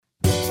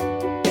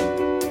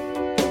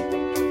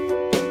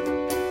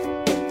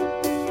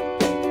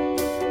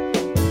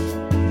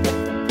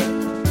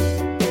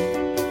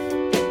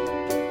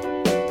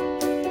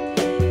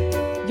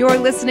You're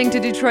listening to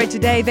Detroit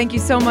Today. Thank you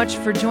so much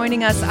for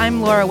joining us.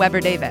 I'm Laura Weber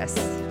Davis.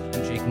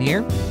 I'm Jake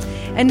Neer.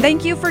 And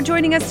thank you for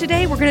joining us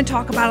today. We're going to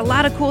talk about a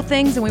lot of cool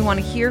things, and we want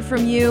to hear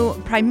from you.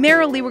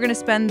 Primarily, we're going to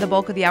spend the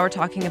bulk of the hour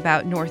talking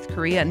about North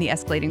Korea and the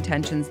escalating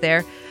tensions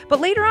there. But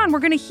later on, we're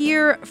going to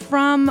hear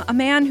from a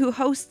man who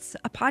hosts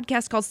a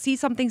podcast called See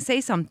Something,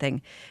 Say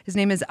Something. His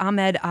name is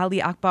Ahmed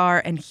Ali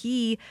Akbar, and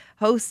he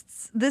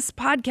hosts this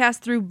podcast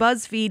through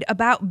BuzzFeed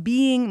about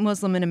being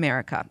Muslim in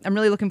America. I'm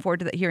really looking forward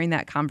to hearing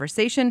that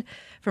conversation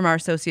from our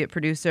associate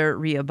producer,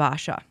 Ria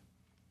Basha.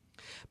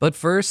 But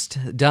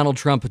first, Donald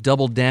Trump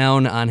doubled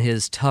down on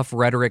his tough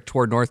rhetoric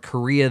toward North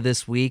Korea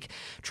this week.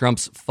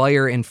 Trump's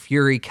fire and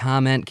fury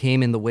comment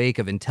came in the wake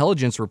of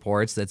intelligence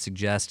reports that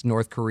suggest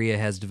North Korea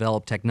has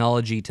developed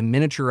technology to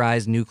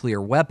miniaturize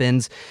nuclear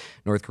weapons.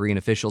 North Korean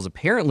officials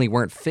apparently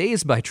weren't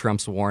fazed by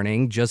Trump's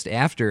warning. Just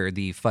after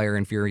the fire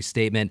and fury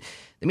statement,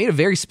 they made a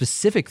very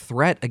specific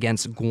threat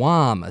against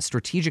Guam, a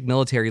strategic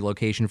military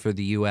location for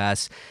the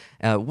U.S.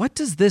 What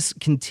does this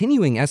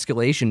continuing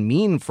escalation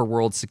mean for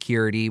world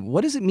security?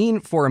 What does it mean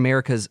for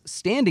America's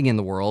standing in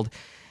the world?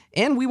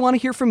 And we want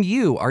to hear from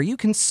you. Are you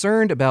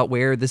concerned about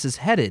where this is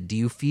headed? Do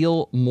you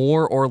feel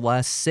more or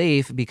less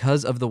safe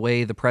because of the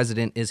way the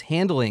president is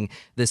handling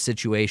this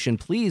situation?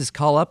 Please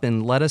call up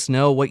and let us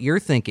know what you're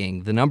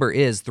thinking. The number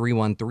is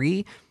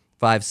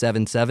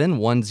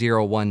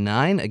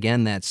 313-577-1019.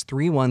 Again, that's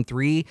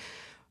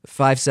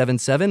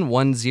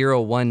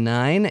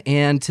 313-577-1019.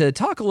 And to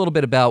talk a little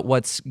bit about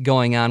what's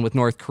going on with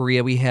North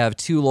Korea, we have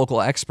two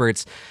local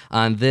experts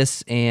on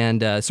this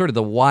and sort of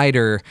the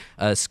wider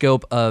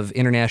scope of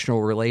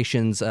international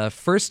relations.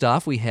 First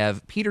off, we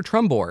have Peter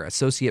Trumbore,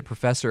 Associate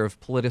Professor of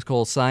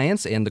Political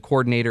Science and the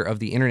coordinator of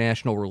the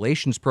International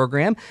Relations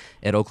Program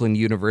at Oakland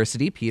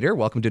University. Peter,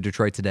 welcome to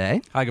Detroit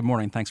Today. Hi, good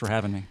morning. Thanks for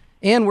having me.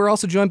 And we're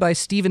also joined by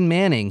Stephen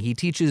Manning. He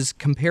teaches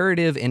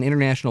comparative and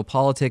international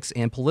politics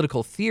and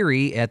political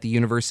theory at the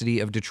University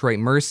of Detroit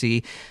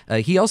Mercy.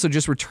 He also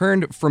just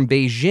returned from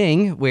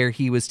Beijing, where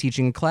he was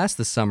teaching a class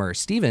this summer.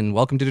 Stephen,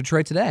 welcome to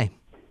Detroit Today.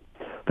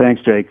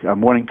 Thanks, Jake.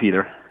 Morning,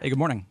 Peter. Hey, good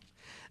morning.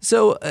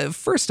 So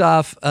first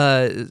off,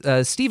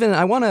 Stephen,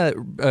 I want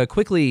to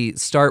quickly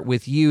start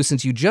with you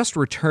since you just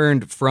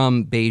returned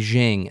from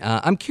Beijing.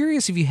 I'm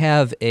curious if you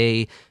have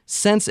a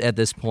sense at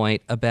this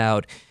point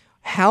about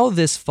how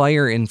this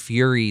fire and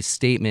fury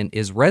statement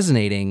is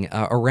resonating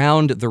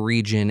around the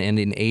region and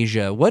in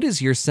Asia. What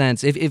is your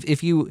sense?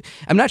 If you,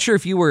 I'm not sure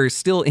if you were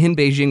still in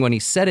Beijing when he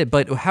said it,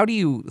 but how do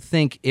you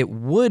think it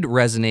would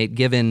resonate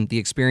given the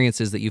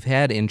experiences that you've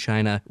had in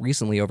China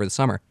recently over the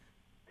summer?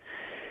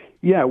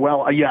 Yeah,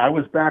 well, I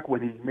was back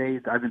when he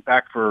made. I've been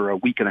back for a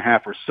week and a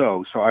half or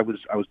so. So I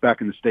was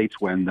back in the States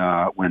when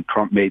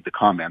Trump made the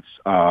comments,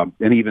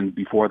 and even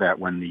before that,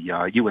 when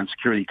the UN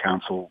Security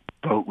Council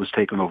vote was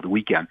taken over the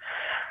weekend.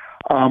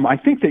 I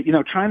think that,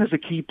 China's a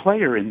key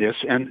player in this,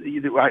 and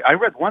I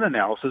read one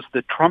analysis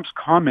that Trump's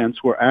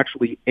comments were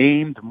actually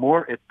aimed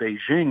more at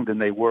Beijing than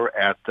they were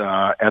at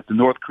the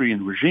North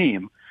Korean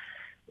regime,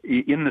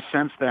 in the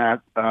sense that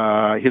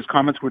his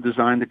comments were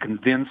designed to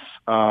convince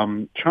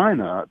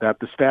China that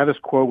the status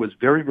quo was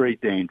very, very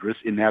dangerous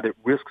in that it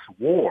risks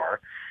war,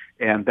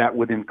 and that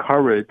would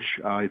encourage,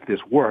 if this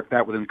worked,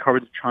 that would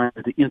encourage China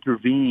to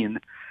intervene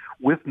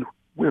with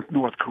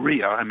North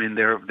Korea. I mean,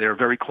 they're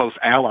very close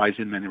allies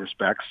in many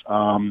respects,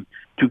 to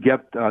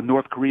get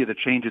North Korea to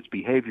change its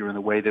behavior in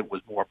a way that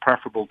was more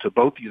preferable to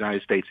both the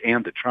United States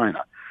and to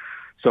China.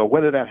 So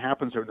whether that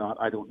happens or not,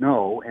 I don't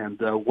know.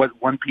 And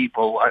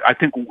I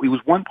think it was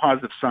one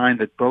positive sign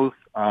that both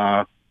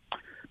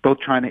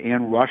China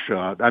and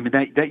Russia, I mean,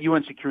 that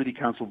UN Security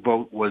Council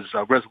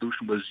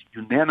resolution was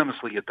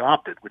unanimously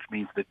adopted, which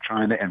means that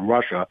China and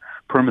Russia,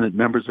 permanent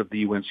members of the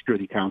UN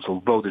Security Council,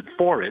 voted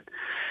for it.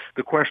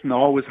 The question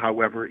always,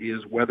 however,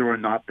 is whether or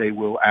not they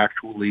will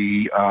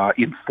actually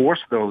enforce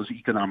those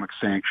economic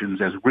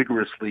sanctions as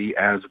rigorously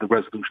as the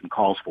resolution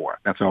calls for.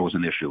 That's always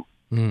an issue.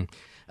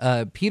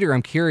 Peter,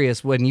 I'm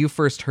curious, when you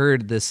first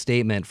heard this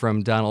statement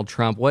from Donald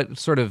Trump, what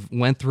sort of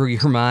went through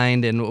your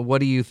mind, and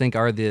what do you think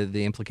are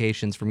the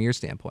implications from your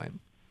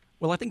standpoint?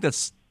 Well, I think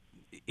that's,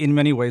 in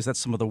many ways, that's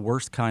some of the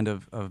worst kind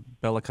of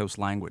bellicose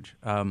language.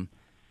 And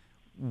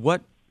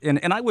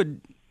I would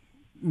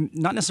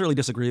not necessarily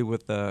disagree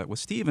with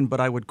Stephen,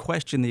 but I would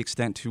question the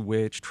extent to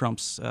which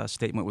Trump's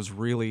statement was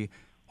really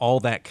all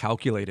that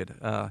calculated.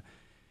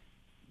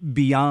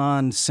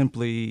 Beyond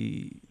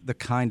simply the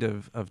kind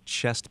of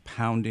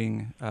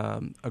chest-pounding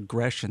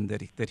aggression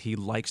that he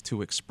likes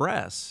to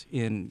express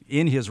in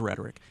his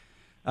rhetoric.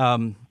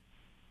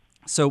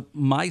 So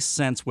my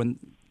sense, when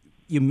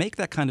you make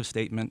that kind of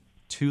statement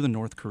to the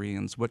North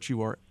Koreans, what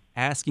you are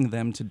asking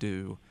them to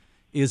do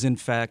is, in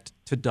fact,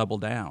 to double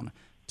down,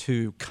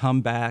 to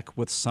come back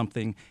with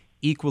something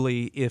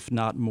equally, if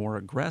not more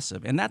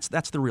aggressive. And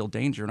that's the real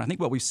danger. And I think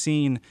what we've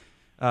seen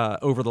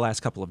over the last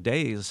couple of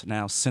days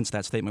now since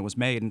that statement was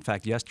made. In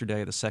fact,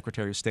 yesterday, the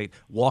Secretary of State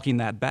walking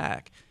that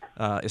back,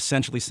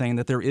 essentially saying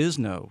that there is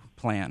no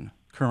plan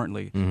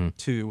currently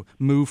to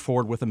move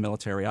forward with a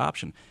military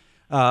option.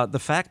 The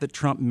fact that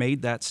Trump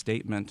made that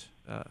statement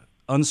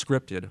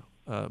unscripted,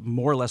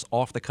 more or less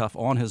off the cuff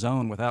on his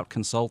own without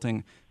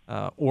consulting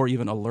or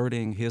even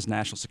alerting his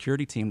national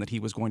security team that he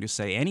was going to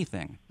say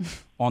anything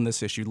on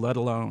this issue, let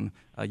alone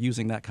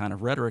using that kind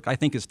of rhetoric, I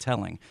think is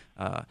telling.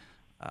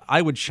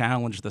 I would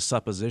challenge the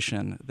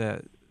supposition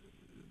that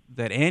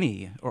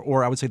any,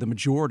 or I would say the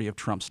majority of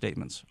Trump's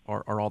statements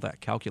are all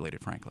that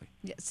calculated, frankly.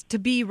 Yes, to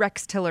be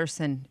Rex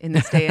Tillerson in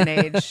this day and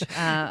age,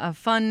 a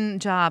fun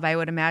job, I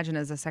would imagine,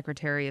 as a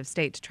Secretary of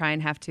State to try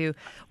and have to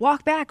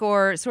walk back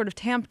or sort of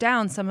tamp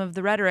down some of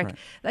the rhetoric. Right.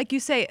 Like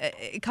you say,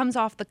 it comes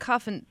off the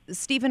cuff. And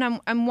Stephen,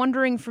 I'm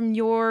wondering from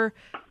your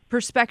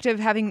perspective,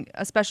 having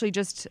especially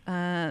just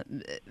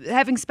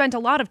having spent a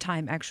lot of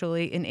time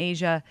actually in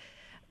Asia,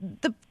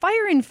 the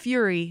fire and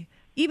fury,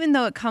 even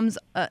though it comes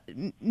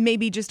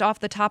maybe just off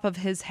the top of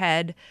his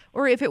head,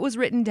 or if it was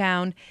written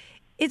down,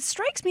 it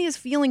strikes me as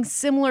feeling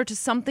similar to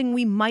something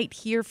we might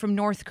hear from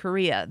North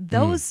Korea.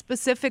 Those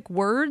specific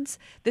words,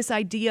 this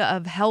idea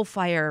of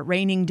hellfire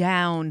raining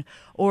down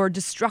or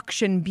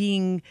destruction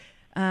being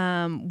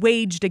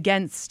waged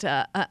against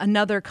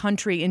another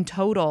country in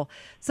total.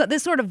 So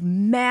this sort of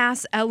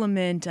mass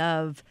element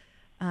of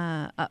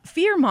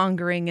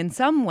fear-mongering in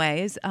some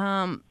ways,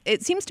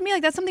 it seems to me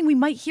like that's something we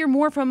might hear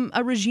more from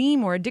a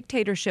regime or a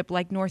dictatorship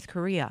like North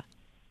Korea.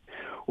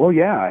 Well,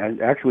 yeah,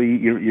 and actually,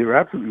 you're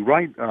absolutely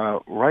right,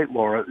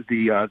 Laura.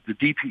 The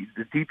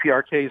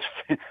DPRK's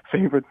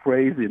favorite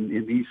phrase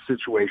in these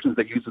situations,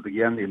 they use it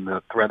again in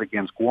the threat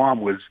against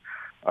Guam, was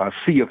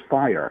sea of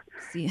fire.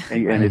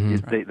 And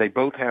they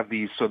both have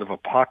these sort of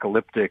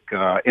apocalyptic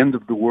end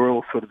of the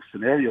world sort of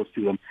scenarios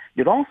to them.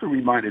 It also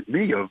reminded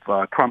me of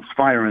Trump's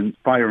fire and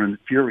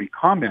fury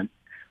comment,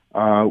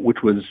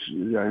 which was,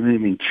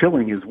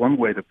 chilling is one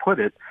way to put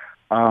it.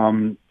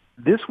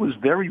 This was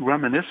very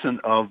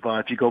reminiscent of,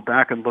 if you go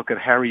back and look at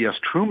Harry S.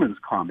 Truman's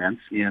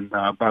comments in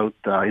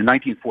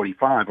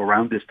 1945,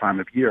 around this time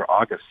of year,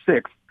 August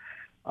 6th,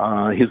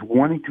 his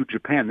warning to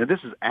Japan. Now,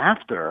 this is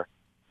after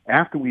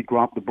we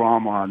dropped the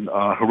bomb on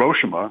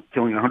Hiroshima,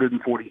 killing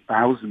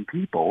 140,000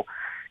 people,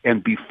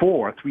 and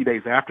before, 3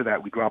 days after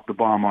that, we dropped the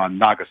bomb on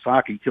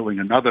Nagasaki, killing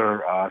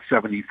another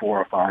 74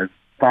 or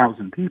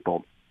 5,000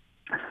 people.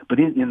 But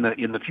in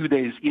the few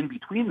days in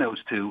between those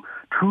two,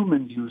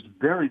 Truman used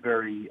very,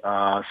 very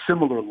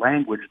similar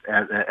language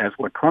as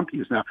what Trump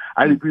used. Now,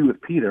 I agree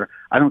with Peter.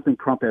 I don't think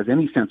Trump has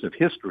any sense of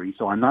history,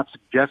 so I'm not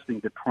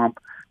suggesting that Trump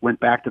went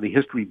back to the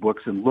history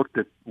books and looked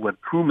at what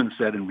Truman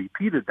said and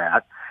repeated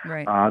that.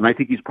 Right. And I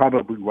think he's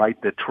probably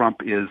right that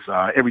Trump is,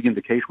 every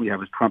indication we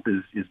have is Trump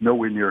is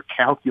nowhere near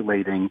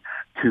calculating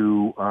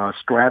to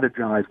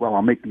strategize, well,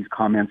 I'll make these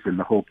comments in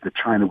the hope that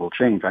China will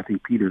change. I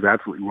think Peter's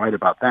absolutely right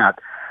about that.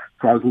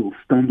 So I was a little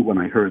stunned when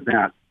I heard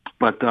that.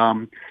 But,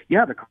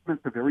 yeah, the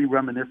comments are very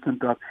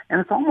reminiscent of, and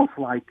it's almost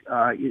like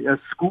a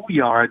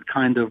schoolyard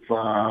kind of,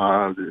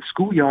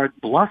 schoolyard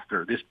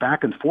bluster, this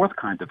back and forth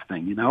kind of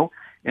thing, you know?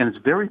 And it's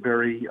very,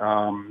 very,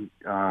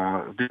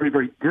 very,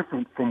 very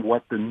different from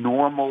what the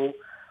normal,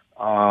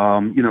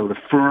 the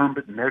firm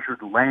but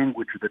measured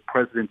language that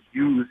presidents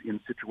use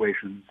in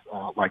situations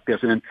like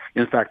this. And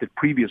in fact, that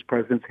previous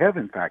presidents have,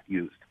 in fact,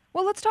 used.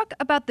 Well, let's talk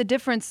about the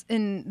difference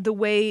in the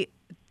way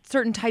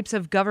certain types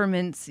of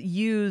governments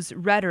use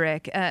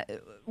rhetoric.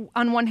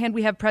 On one hand,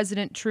 we have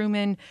President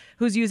Truman,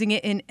 who's using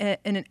it in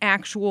an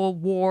actual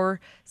war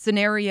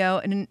scenario.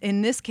 And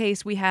in this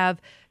case, we have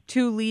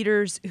two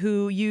leaders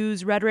who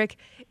use rhetoric,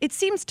 it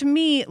seems to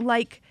me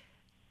like,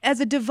 as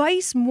a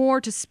device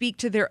more to speak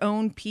to their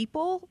own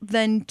people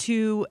than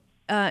to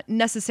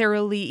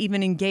necessarily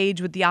even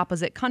engage with the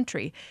opposite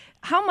country.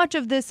 How much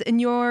of this, in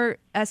your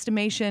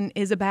estimation,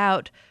 is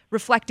about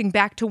reflecting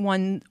back to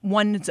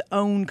one's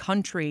own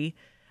country,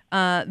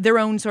 their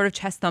own sort of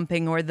chest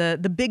thumping or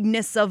the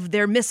bigness of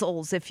their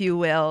missiles, if you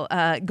will,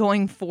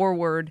 going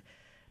forward,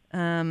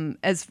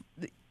 as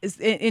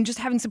in just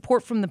having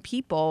support from the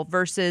people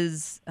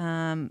versus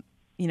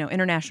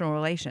international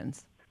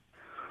relations?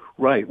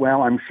 Right.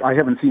 Well, I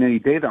haven't seen any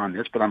data on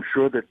this, but I'm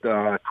sure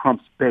that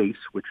Trump's base,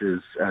 which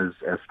is as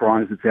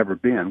strong as it's ever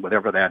been,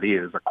 whatever that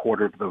is, a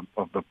quarter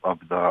of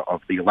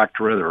the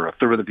electorate or a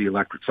third of the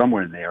electorate,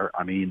 somewhere in there.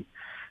 I mean,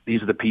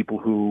 these are the people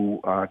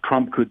who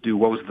Trump could do.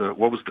 What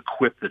was the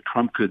quip that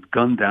Trump could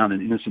gun down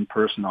an innocent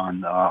person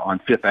on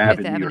Fifth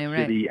Avenue in New York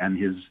City, and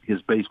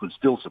his base would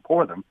still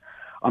support him.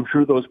 I'm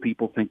sure those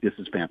people think this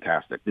is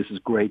fantastic. This is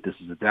great. This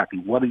is exactly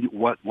what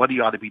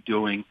he ought to be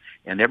doing.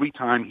 And every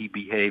time he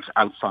behaves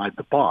outside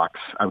the box,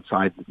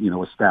 outside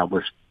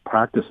established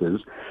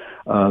practices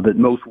that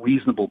most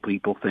reasonable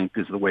people think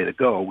is the way to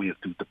go, we have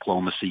through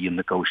diplomacy and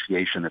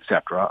negotiation,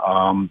 etc.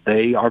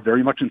 They are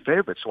very much in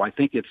favor of it. So I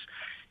think it's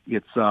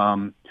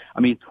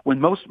when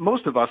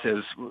most of us,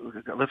 as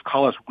let's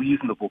call us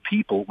reasonable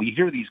people, we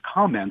hear these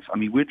comments. I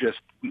mean, we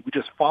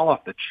just fall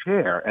off the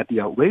chair at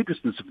the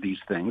outrageousness of these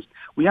things.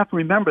 We have to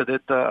remember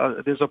that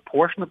there's a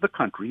portion of the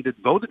country that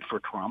voted for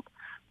Trump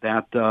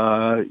that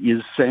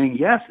is saying,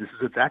 yes, this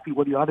is exactly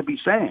what he ought to be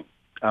saying.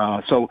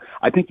 So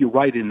I think you're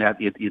right in that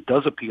it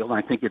does appeal,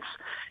 and I think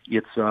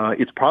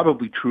it's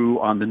probably true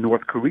on the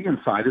North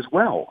Korean side as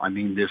well. I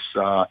mean, this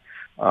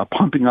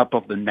pumping up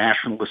of the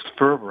nationalist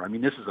fervor. I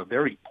mean, this is a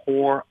very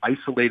poor,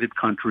 isolated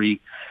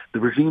country. The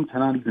regime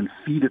cannot even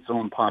feed its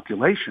own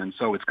population,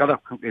 so it's got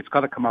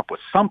to come up with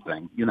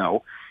something,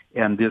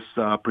 And this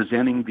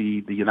presenting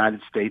the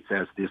United States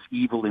as this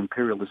evil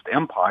imperialist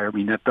empire, I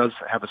mean, that does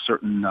have a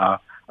certain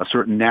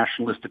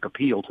nationalistic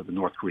appeal to the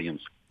North Koreans.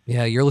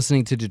 Yeah, you're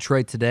listening to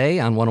Detroit Today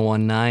on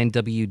 101.9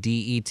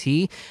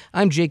 WDET.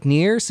 I'm Jake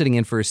Neer, sitting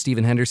in for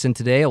Stephen Henderson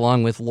today,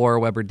 along with Laura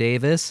Weber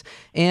Davis.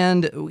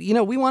 And,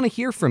 we want to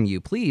hear from you.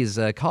 Please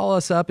call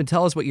us up and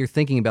tell us what you're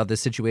thinking about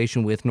this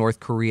situation with North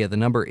Korea. The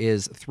number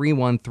is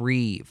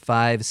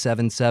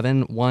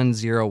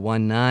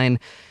 313-577-1019.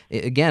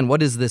 Again, what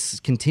does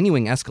this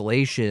continuing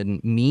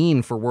escalation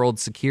mean for world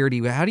security?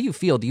 How do you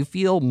feel? Do you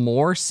feel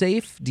more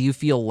safe? Do you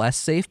feel less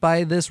safe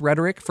by this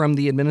rhetoric from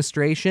the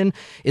administration?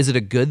 Is it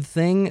a good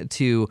thing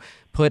to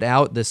put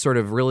out this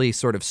really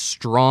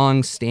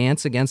strong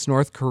stance against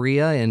North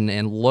Korea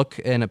and look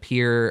and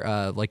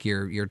appear like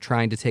you're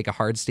trying to take a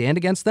hard stand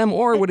against them?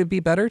 Or would it be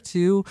better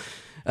to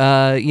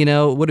maybe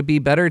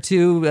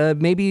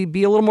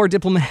be a little more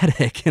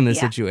diplomatic in the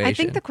situation? I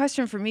think the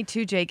question for me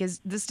too, Jake, is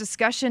this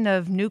discussion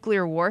of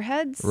nuclear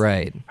warheads.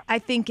 Right. I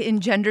think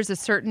engenders a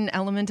certain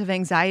element of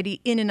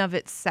anxiety in and of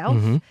itself.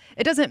 Mm-hmm.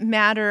 It doesn't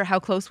matter how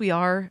close we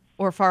are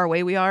or far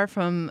away we are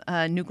from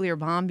a nuclear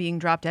bomb being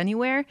dropped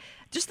anywhere.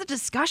 Just the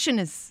discussion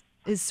is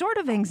sort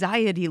of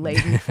anxiety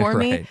laden for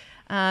Right. me.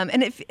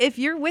 And if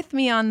you're with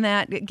me on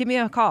that, give me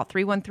a call,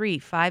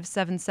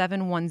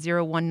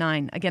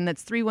 313-577-1019. Again,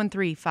 that's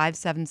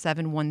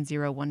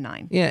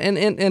 313-577-1019. Yeah,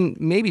 and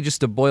maybe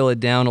just to boil it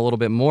down a little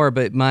bit more,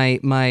 but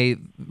my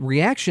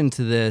reaction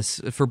to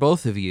this for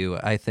both of you,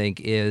 I think,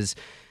 is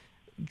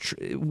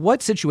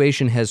what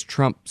situation has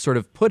Trump sort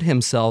of put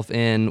himself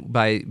in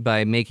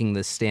by making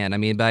this stand? I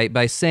mean,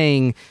 by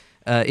saying,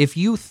 if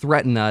you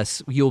threaten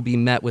us, you'll be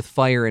met with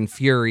fire and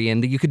fury,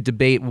 and you could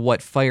debate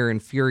what fire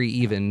and fury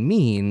even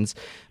means.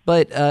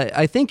 But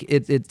I think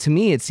to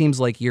me, it seems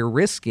like you're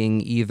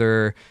risking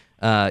either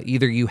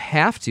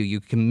you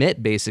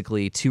commit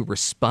basically to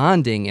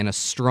responding in a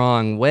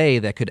strong way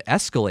that could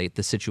escalate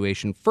the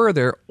situation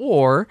further,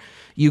 or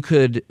you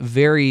could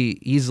very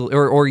easily,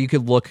 or you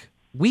could look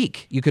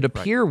weak. You could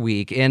appear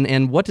weak.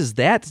 And what does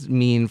that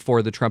mean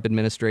for the Trump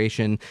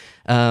administration?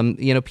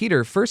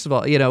 Peter, first of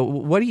all,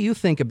 what do you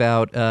think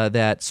about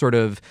that sort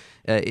of,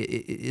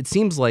 it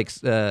seems like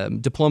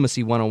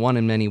diplomacy 101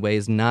 in many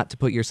ways, not to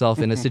put yourself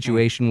in a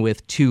situation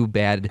with two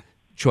bad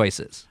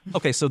choices.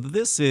 Okay, so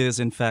this is,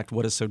 in fact,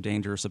 what is so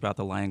dangerous about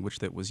the language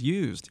that was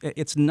used.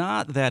 It's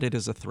not that it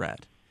is a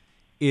threat.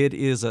 It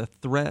is a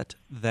threat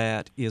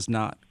that is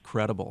not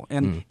credible.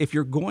 And if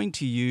you're going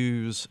to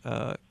use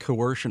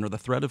coercion or the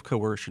threat of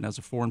coercion as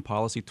a foreign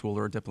policy tool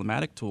or a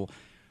diplomatic tool,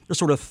 there's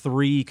sort of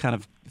three kind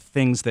of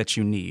things that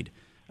you need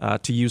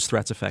to use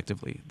threats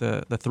effectively.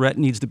 The threat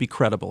needs to be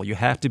credible. You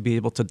have to be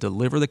able to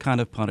deliver the kind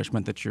of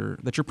punishment that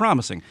you're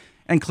promising.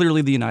 And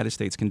clearly the United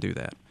States can do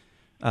that.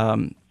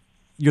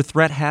 Your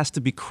threat has to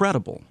be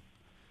credible,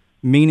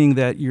 meaning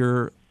that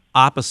your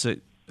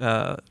opposite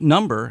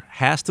number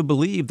has to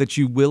believe that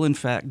you will, in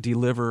fact,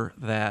 deliver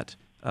that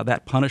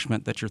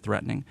punishment that you're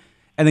threatening.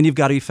 And then you've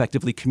got to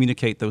effectively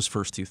communicate those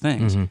first two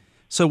things. Mm-hmm.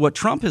 So what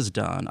Trump has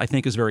done, I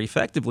think, is very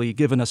effectively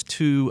given us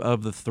two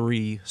of the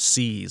three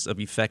C's of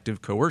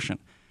effective coercion.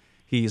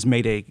 He's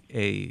made a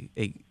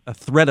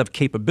threat of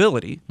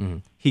capability. Mm-hmm.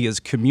 He has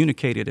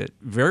communicated it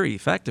very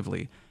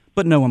effectively,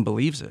 but no one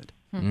believes it.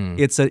 Mm-hmm.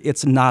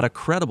 It's not a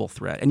credible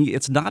threat. And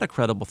it's not a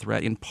credible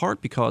threat in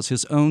part because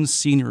his own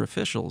senior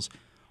officials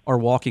are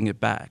walking it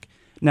back.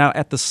 Now,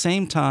 at the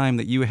same time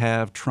that you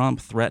have Trump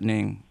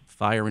threatening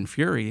fire and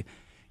fury,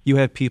 you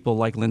have people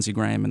like Lindsey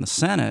Graham in the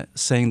Senate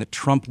saying that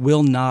Trump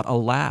will not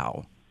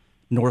allow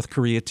North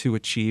Korea to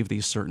achieve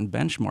these certain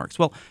benchmarks.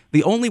 Well,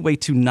 the only way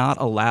to not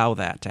allow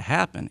that to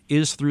happen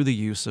is through the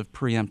use of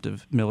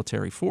preemptive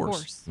military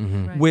force.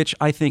 Mm-hmm. Right. Which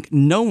I think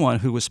no one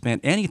who has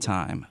spent any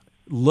time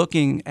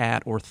looking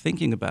at or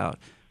thinking about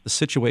the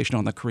situation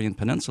on the Korean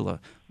Peninsula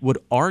would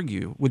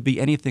argue would be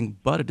anything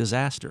but a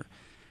disaster.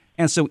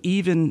 And so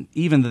even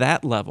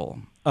that level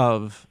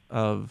of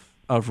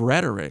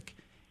rhetoric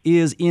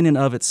is in and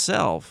of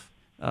itself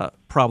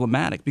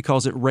problematic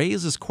because it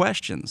raises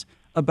questions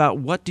about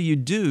what do you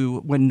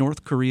do when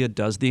North Korea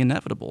does the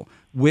inevitable,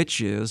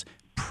 which is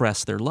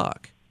press their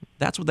luck.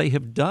 That's what they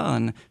have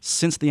done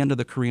since the end of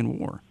the Korean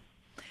War.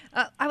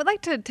 I would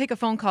like to take a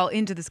phone call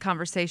into this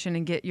conversation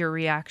and get your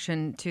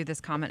reaction to this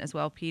comment as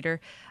well,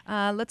 Peter.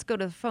 Let's go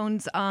to the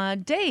phones.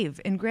 Dave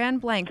in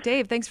Grand Blanc.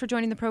 Dave, thanks for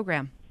joining the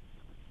program.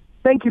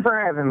 Thank you for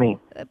having me.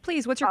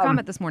 Please, what's your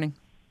comment this morning?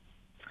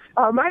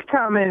 My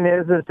comment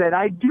is that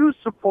I do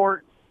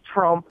support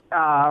Trump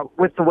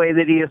with the way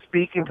that he is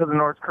speaking to the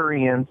North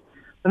Koreans.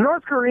 The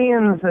North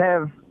Koreans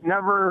have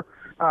never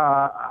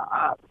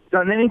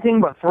done anything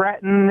but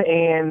threaten,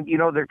 and,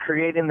 they're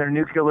creating their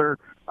nuclear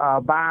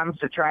bombs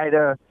to try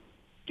to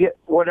get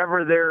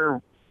whatever.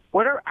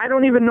 I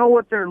don't even know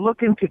what they're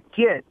looking to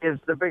get is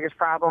the biggest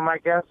problem, I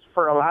guess,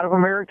 for a lot of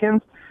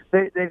Americans.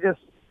 They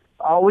just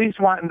always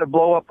wanting to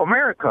blow up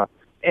America.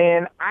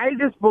 And I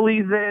just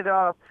believe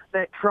that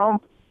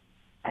Trump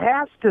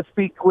has to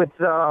speak with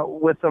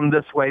them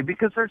this way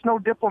because there's no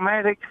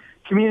diplomatic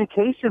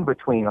communication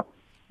between them.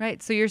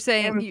 Right. So you're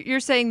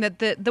saying that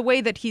the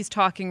way that he's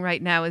talking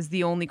right now is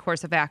the only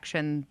course of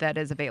action that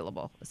is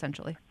available,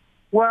 essentially.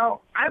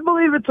 Well, I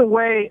believe it's a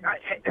way.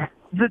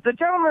 The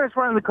gentleman that's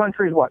running the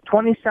country is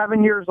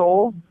 27 years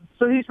old.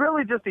 So he's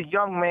really just a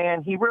young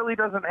man. He really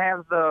doesn't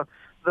have the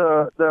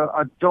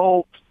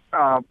adult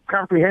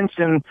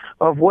comprehension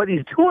of what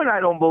he's doing. I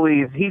don't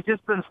believe he's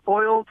just been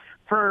spoiled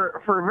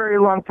for a very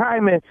long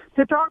time, and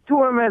to talk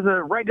to him as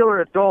a regular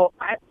adult,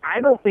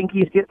 I don't think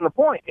he's getting the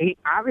point. He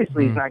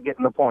obviously he's not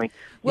getting the point.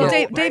 Well,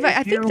 Dave,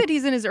 I think that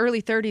he's in his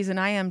early 30s, and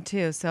I am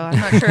too. So I'm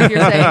not sure if you're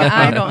saying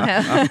I don't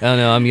have. Oh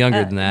no, I'm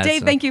younger than that.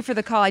 Dave, thank you for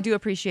the call. I do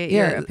appreciate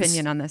your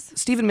opinion on this.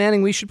 Stephen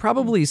Manning, we should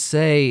probably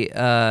say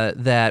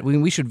that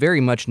we should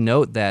very much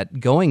note that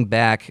going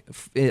back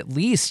at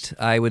least,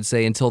 I would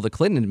say, until the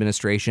Clinton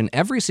administration,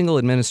 every single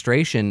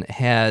administration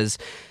has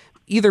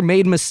either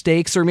made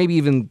mistakes or maybe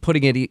even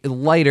putting it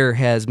lighter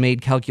has made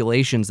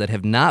calculations that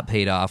have not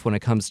paid off when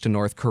it comes to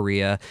North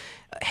Korea.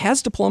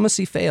 Has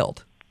diplomacy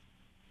failed?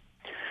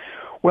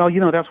 Well,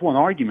 that's one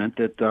argument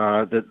that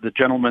the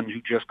gentleman who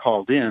just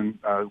called in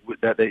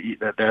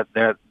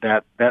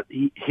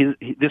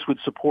this would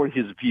support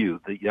his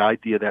view. The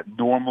idea that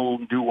normal,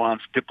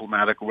 nuanced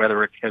diplomatic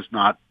rhetoric has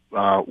not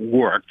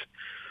worked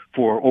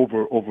for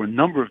over a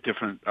number of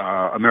different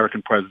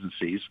American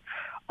presidencies.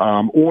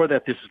 Or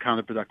that this is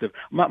counterproductive.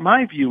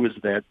 My view is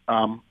that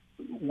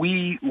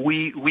we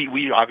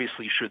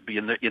obviously should be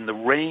in the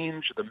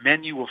range, the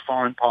menu of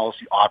foreign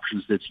policy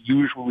options that's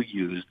usually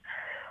used.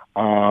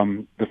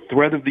 The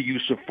threat of the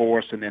use of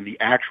force and then the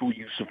actual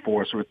use of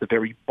force are at the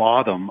very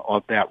bottom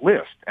of that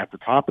list. At the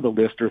top of the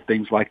list are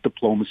things like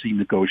diplomacy,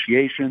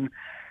 negotiation,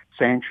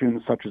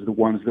 sanctions such as the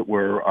ones that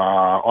were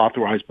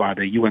authorized by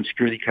the UN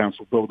Security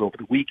Council vote over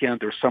the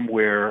weekend, or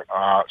somewhere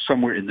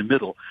in the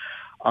middle.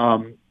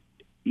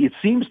 It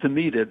seems to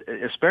me that,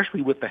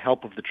 especially with the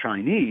help of the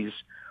Chinese,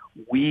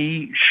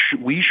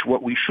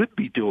 what we should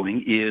be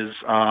doing is,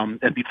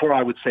 and before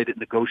I would say that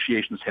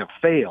negotiations have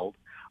failed,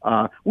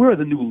 we're at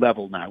a new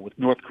level now with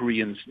North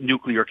Koreans'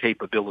 nuclear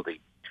capability.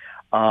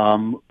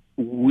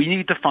 We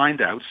need to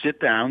find out, sit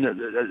down,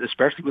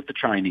 especially with the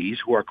Chinese,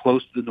 who are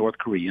close to the North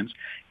Koreans,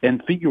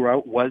 and figure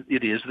out what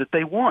it is that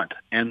they want.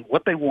 And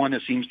what they want,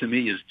 it seems to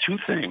me, is two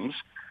things.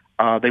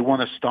 They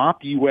want to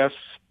stop U.S.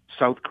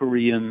 South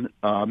Korean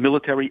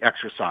military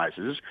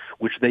exercises,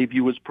 which they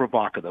view as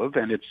provocative,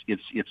 and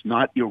it's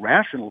not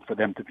irrational for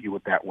them to view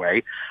it that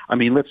way. I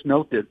mean, let's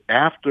note that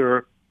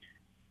after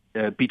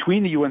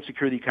between the UN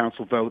Security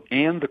Council vote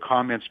and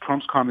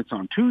Trump's comments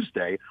on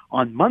Tuesday,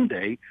 on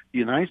Monday, the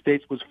United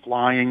States was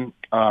flying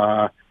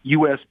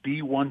U.S.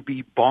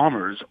 B-1B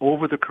bombers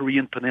over the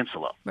Korean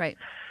Peninsula. Right.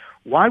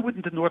 Why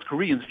wouldn't the North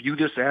Koreans view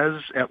this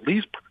as at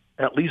least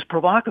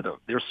provocative?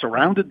 They're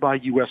surrounded by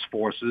U.S.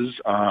 forces.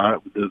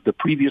 The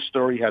previous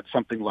story had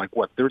something like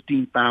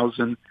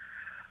 13,000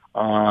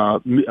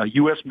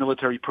 U.S.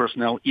 military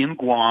personnel in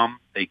Guam,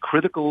 a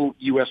critical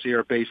U.S.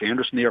 air base,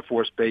 Andersen Air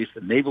Force Base,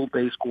 the naval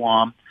base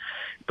Guam.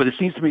 But it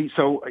seems to me,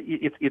 so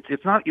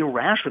it's not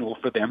irrational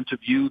for them to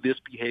view this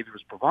behavior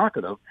as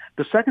provocative.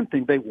 The second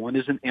thing they want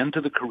is an end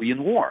to the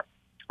Korean War.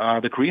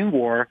 The Korean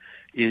War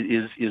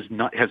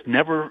has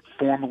never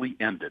formally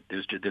ended.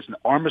 There's an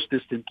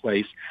armistice in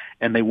place,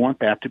 and they want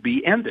that to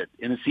be ended.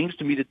 And it seems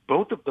to me that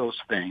both of those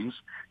things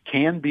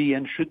can be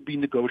and should be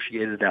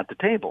negotiated at the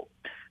table.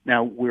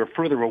 Now, we're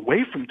further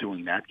away from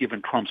doing that,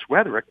 given Trump's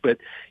rhetoric, but,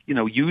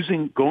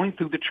 going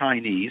through the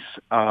Chinese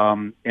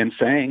and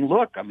saying,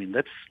 look, I mean,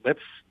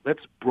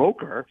 let's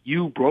broker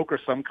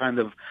some kind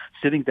of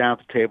sitting down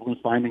at the table and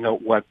finding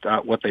out what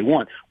they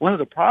want. One of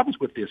the problems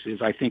with this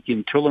is, I think,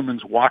 in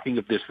Tillerman's walking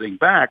of this thing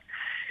back,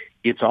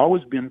 it's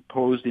always been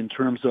posed in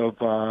terms of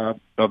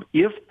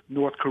if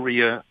North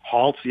Korea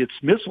halts its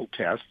missile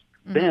tests,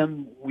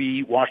 then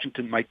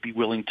Washington might be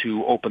willing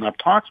to open up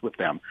talks with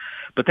them.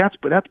 But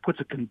that puts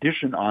a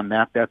condition on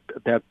that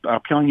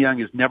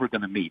Pyongyang is never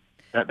going to meet.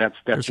 That's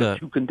just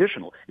too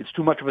conditional. It's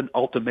too much of an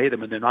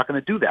ultimatum, and they're not going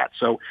to do that.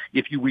 So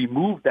if you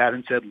remove that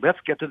and said, let's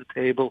get to the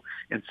table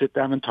and sit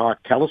down and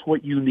talk, tell us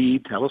what you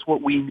need, tell us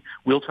what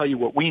we'll tell you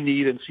what we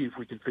need, and see if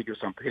we can figure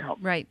something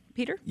out. Right.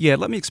 Peter? Yeah,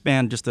 let me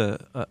expand just a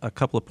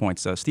couple of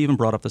points. Stephen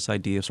brought up this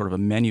idea of sort of a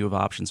menu of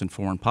options in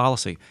foreign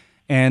policy.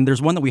 And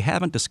there's one that we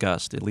haven't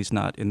discussed, at least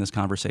not in this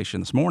conversation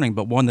this morning,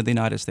 but one that the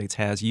United States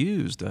has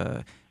used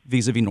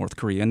vis-a-vis North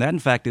Korea, and that, in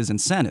fact, is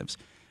incentives.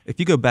 If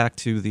you go back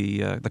to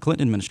the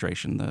Clinton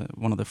administration,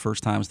 one of the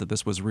first times that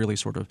this was really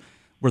sort of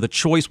where the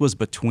choice was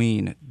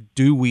between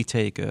do we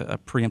take a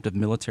preemptive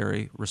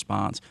military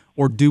response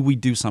or do we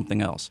do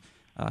something else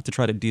to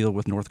try to deal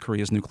with North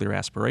Korea's nuclear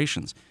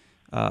aspirations.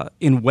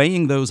 In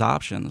weighing those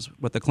options,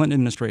 what the Clinton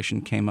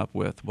administration came up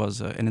with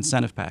was an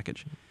incentive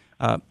package.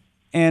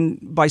 And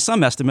by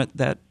some estimate,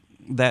 that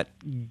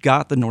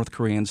got the North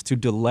Koreans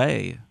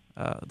to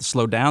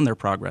slow down their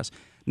progress.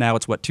 Now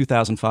it's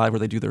 2005 where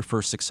they do their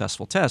first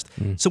successful test.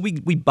 So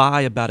we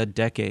buy about a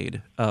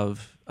decade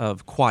of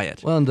of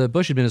quiet. Well, and the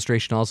Bush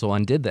administration also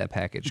undid that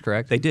package,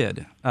 correct? They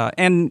did.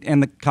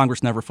 And the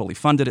Congress never fully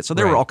funded it, so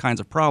there were all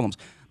kinds of problems.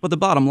 But the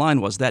bottom line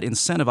was that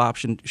incentive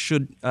option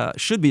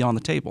should be on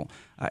the table,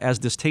 as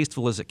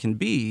distasteful as it can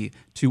be,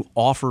 to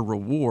offer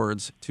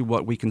rewards to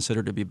what we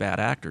consider to be bad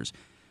actors.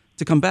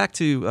 To come back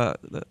to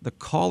the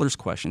caller's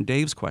question,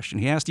 Dave's question,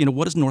 he asked,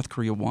 what does North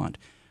Korea want?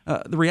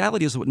 The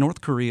reality is that what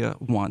North Korea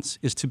wants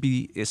is to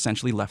be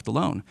essentially left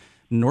alone.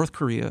 North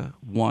Korea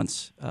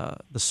wants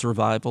the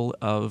survival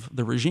of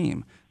the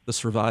regime, the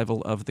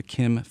survival of the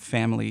Kim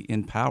family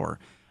in power.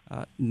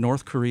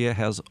 North Korea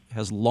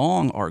has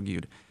long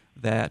argued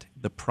that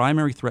the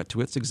primary threat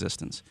to its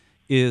existence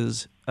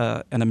is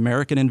an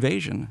American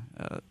invasion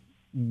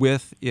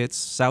with its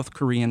South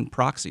Korean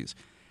proxies.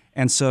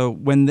 And so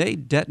when they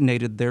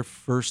detonated their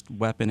first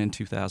weapon in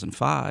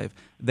 2005,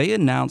 they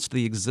announced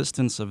the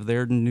existence of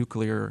their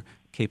nuclear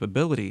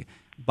capability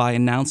by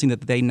announcing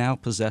that they now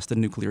possessed a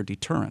nuclear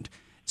deterrent.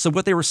 So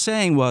what they were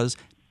saying was,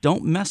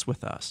 don't mess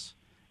with us.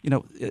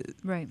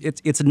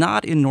 It's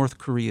not in North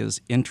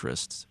Korea's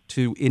interests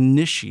to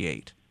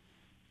initiate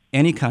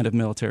any kind of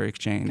military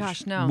exchange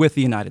with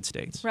the United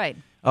States. Right.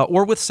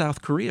 Or with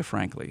South Korea,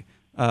 frankly.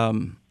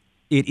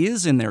 It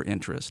is in their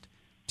interest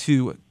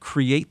to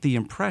create the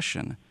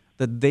impression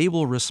that they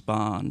will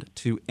respond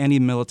to any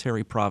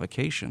military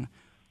provocation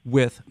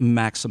with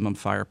maximum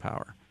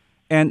firepower.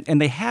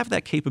 And they have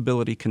that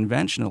capability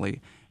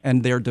conventionally,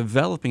 and they're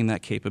developing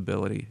that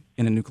capability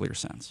in a nuclear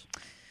sense.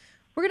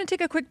 We're going to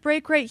take a quick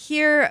break right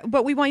here,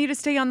 but we want you to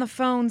stay on the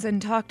phones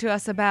and talk to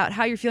us about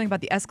how you're feeling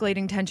about the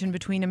escalating tension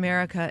between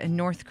America and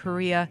North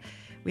Korea.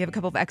 We have a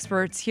couple of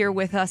experts here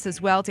with us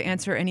as well to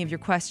answer any of your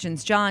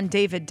questions. John,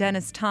 David,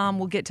 Dennis, Tom,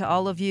 we'll get to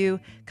all of you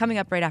coming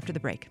up right after the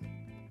break.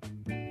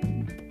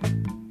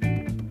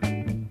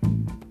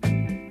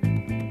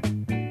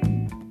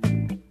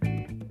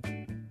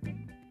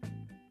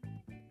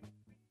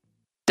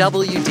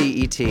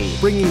 WDET.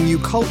 Bringing you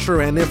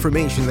culture and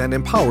information that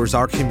empowers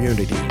our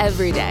community.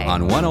 Every day.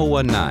 On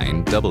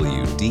 101.9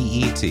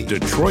 WDET.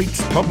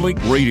 Detroit's public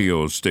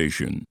radio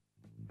station.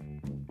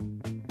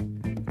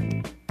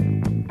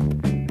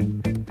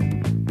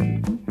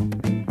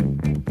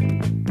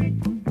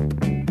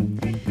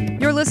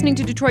 You're listening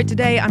to Detroit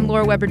Today. I'm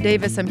Laura Weber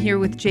Davis. I'm here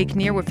with Jake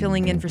Neer. We're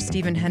filling in for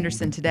Stephen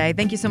Henderson today.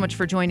 Thank you so much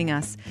for joining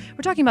us.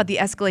 We're talking about the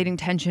escalating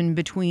tension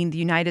between the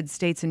United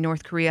States and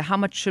North Korea. How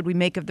much should we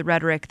make of the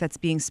rhetoric that's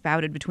being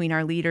spouted between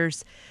our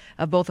leaders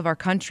of both of our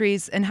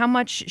countries? And how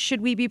much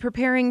should we be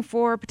preparing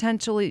for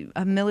potentially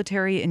a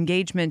military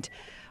engagement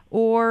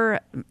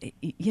or,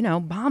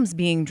 bombs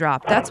being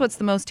dropped? That's what's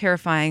the most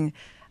terrifying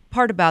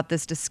part about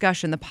this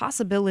discussion, the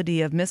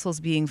possibility of missiles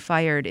being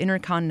fired,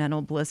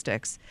 intercontinental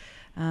ballistics.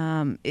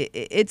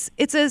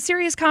 It's a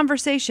serious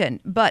conversation,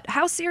 but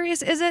how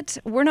serious is it?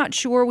 We're not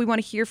sure. We want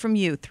to hear from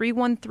you.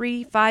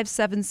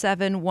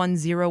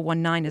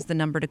 313-577-1019 is the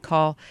number to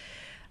call.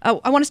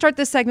 I want to start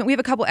this segment. We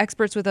have a couple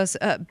experts with us,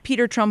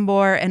 Peter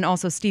Trumbore and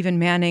also Stephen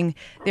Manning.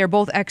 They're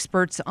both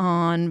experts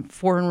on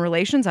foreign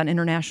relations, on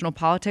international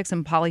politics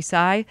and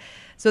poli-sci.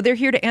 So they're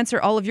here to answer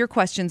all of your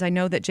questions. I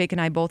know that Jake and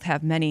I both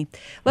have many.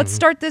 Let's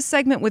start this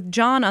segment with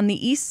John on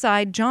the east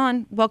side.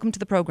 John, welcome to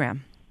the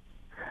program.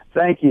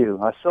 Thank you.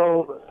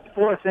 So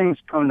 4 things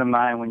come to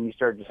mind when you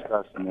start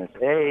discussing this.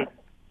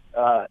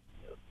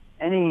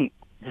 Any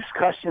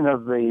discussion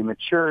of the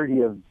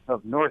maturity of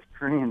North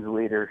Korean's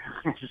leader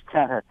is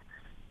kind of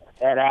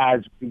at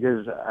odds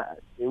because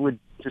it would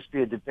just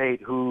be a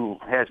debate who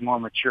has more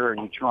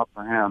maturity, Trump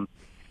or him.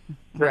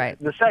 Right.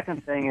 The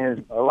second thing is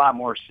a lot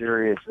more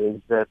serious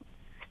is that,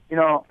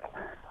 who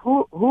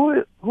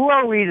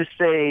are we to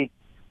say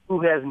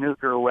who has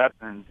nuclear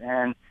weapons?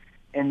 And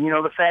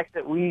the fact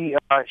that we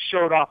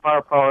showed off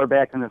our power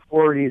back in the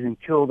 40s and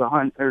killed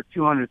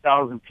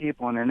 200,000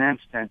 people in an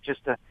instant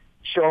just to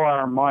show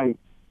our might,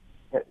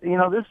 this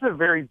is a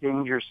very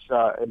dangerous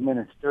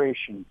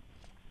administration.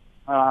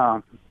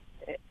 But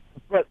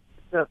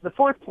the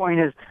fourth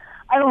point is,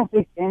 I don't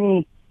think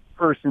anybody's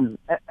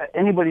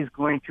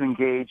going to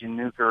engage in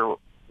nuclear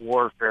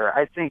warfare.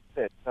 I think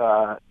that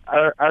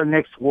our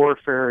next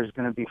warfare is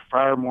going to be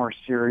far more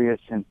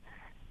serious in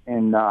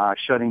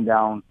shutting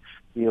down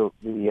the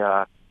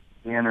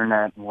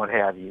internet and what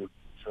have you.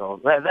 So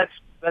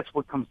that's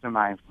what comes to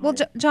mind. Well,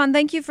 John,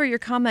 thank you for your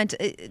comment.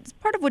 It's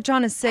part of what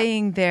John is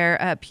saying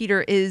there,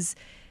 Peter, is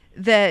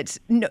that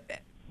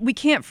we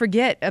can't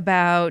forget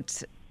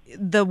about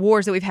the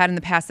wars that we've had in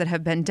the past that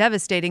have been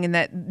devastating, and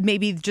that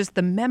maybe just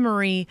the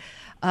memory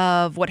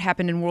of what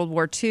happened in World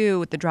War II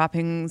with the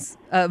droppings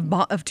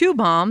of 2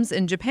 bombs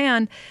in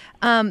Japan,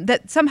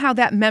 that somehow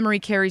that memory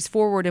carries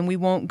forward and we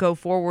won't go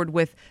forward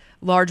with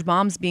large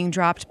bombs being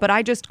dropped. But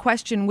I just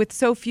question, with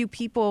so few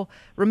people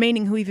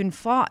remaining who even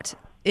fought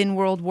in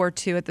World War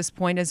II at this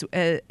point,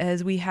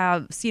 as we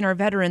have seen our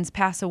veterans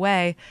pass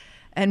away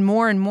and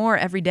more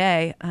every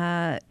day,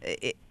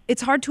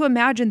 it's hard to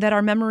imagine that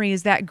our memory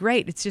is that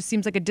great. It just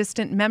seems like a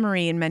distant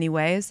memory in many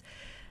ways.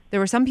 There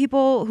were some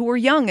people who were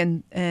young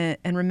and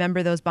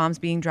remember those bombs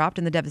being dropped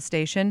and the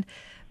devastation.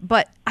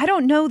 But I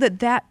don't know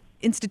that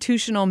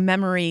institutional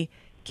memory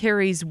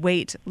carries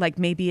weight like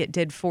maybe it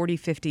did 40,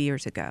 50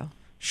 years ago.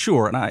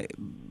 Sure,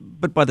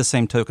 but by the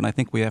same token, I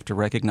think we have to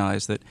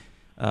recognize that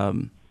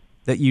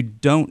that you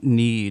don't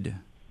need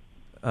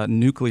a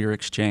nuclear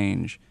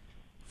exchange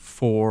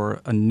for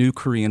a new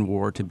Korean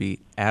War to be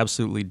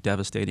absolutely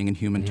devastating in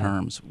human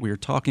terms. We're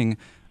talking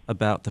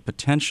about the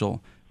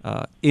potential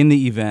in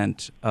the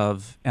event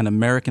of an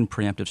American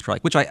preemptive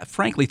strike, which I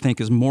frankly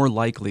think is more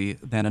likely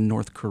than a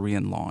North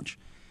Korean launch.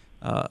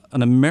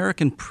 An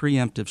American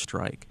preemptive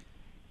strike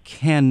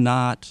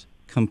cannot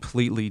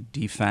completely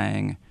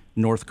defang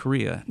North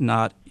Korea,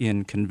 not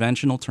in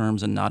conventional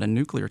terms and not in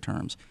nuclear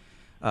terms.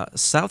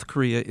 South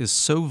Korea is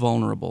so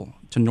vulnerable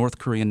to North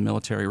Korean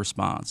military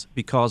response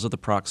because of the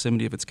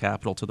proximity of its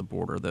capital to the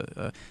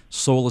border.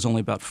 Seoul is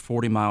only about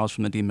 40 miles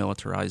from the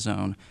demilitarized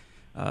zone.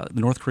 The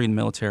North Korean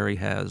military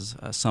has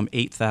some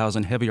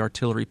 8,000 heavy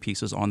artillery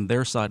pieces on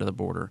their side of the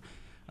border.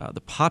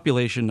 The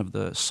population of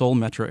the Seoul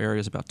metro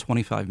area is about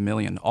 25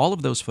 million. All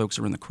of those folks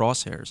are in the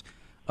crosshairs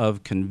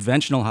of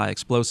conventional high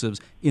explosives,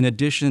 in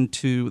addition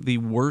to the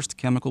worst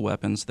chemical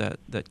weapons that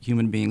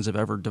human beings have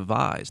ever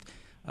devised.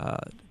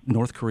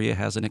 North Korea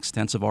has an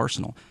extensive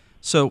arsenal.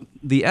 So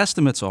the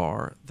estimates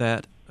are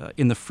that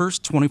in the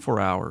first 24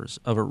 hours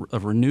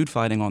of renewed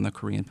fighting on the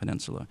Korean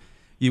Peninsula,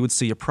 you would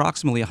see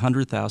approximately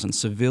 100,000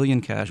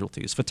 civilian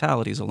casualties,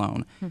 fatalities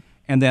alone.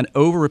 And then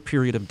over a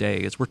period of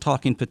days, we're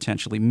talking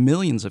potentially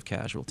millions of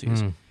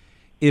casualties.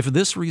 If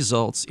this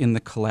results in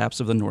the collapse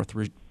of the North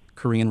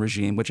Korean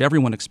regime, which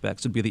everyone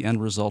expects would be the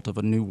end result of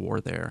a new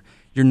war there,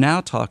 you're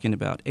now talking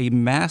about a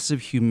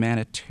massive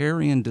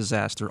humanitarian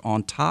disaster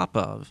on top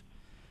of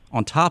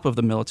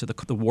the military,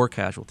 the war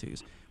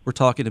casualties. We're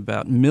talking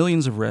about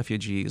millions of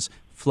refugees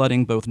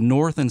flooding both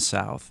north and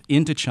south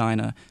into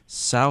China,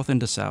 south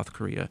into South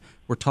Korea.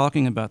 We're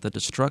talking about the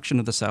destruction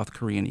of the South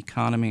Korean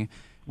economy.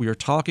 We are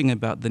talking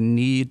about the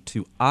need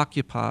to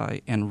occupy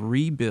and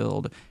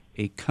rebuild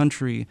a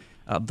country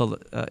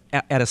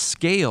at a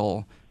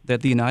scale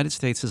that the United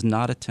States has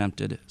not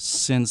attempted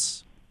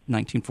since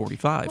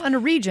 1945. Well, in a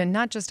region,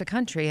 not just a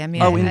country. I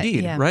mean,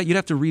 indeed, right? You'd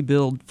have to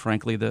rebuild,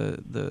 frankly,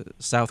 the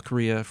South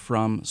Korea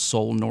from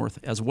Seoul north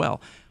as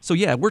well. So,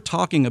 yeah, we're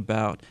talking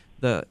about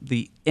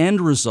the end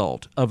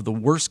result of the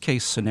worst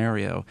case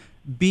scenario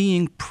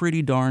being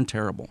pretty darn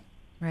terrible.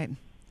 Right.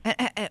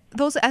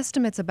 Those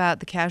estimates about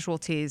the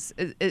casualties,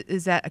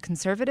 is that a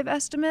conservative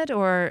estimate,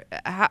 or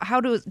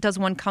how does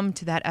one come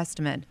to that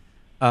estimate?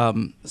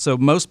 So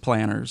most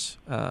planners,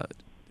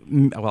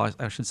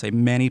 I should say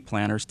many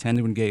planners, tend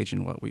to engage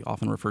in what we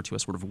often refer to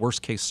as sort of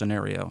worst-case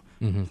scenario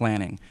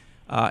planning.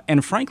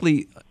 And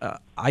frankly,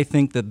 I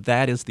think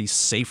that is the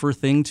safer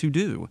thing to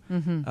do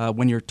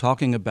when you're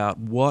talking about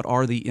what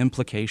are the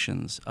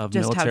implications of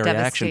just military how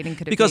devastating action.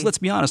 Could it because be? Let's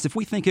be honest, if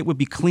we think it would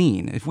be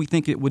clean, if we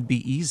think it would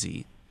be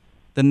easy,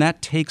 then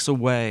that takes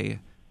away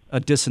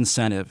a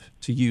disincentive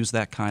to use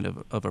that kind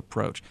of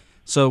approach.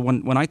 So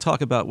when I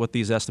talk about what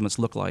these estimates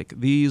look like,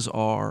 these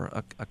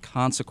are a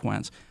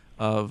consequence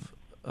of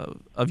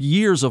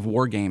years of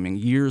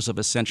wargaming, years of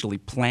essentially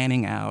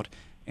planning out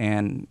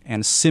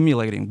and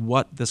simulating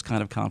what this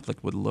kind of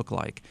conflict would look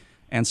like.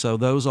 And so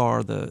those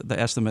are the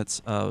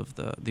estimates of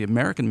the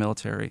American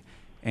military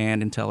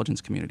and intelligence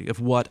community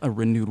of what a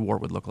renewed war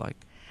would look like.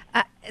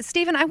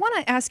 Stephen, I want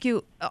to ask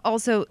you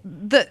also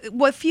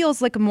what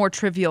feels like a more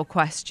trivial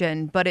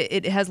question, but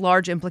it has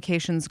large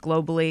implications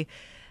globally.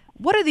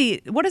 What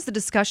is the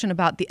discussion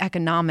about the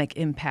economic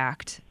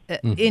impact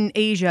in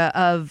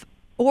Asia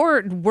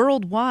or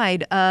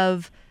worldwide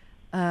of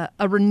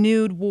a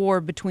renewed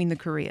war between the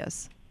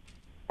Koreas?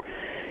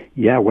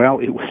 Yeah, well,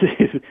 it was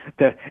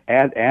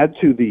add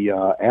to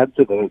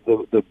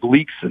the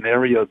bleak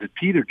scenario that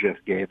Peter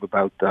just gave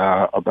about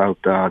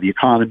the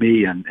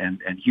economy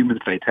and human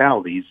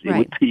fatalities.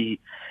 Right.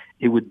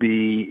 It would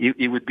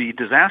be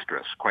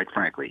disastrous. Quite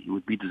frankly, it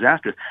would be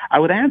disastrous. I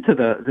would add to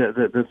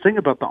the thing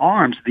about the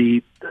arms.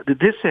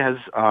 This has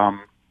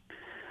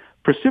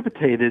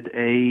precipitated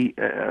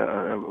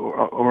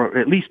or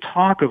at least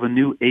talk of a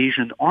new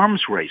Asian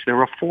arms race. There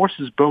are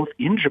forces both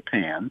in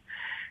Japan.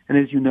 And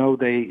as you know,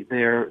 they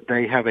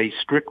have a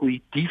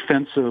strictly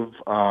defensive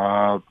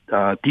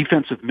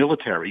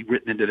military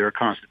written into their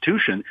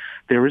constitution.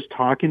 There is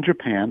talk in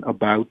Japan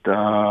about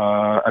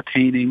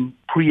attaining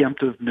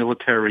preemptive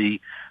military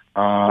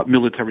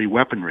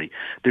weaponry.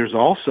 There's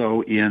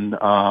also in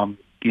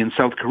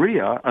South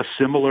Korea a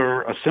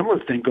similar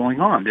thing going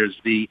on. There's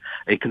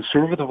a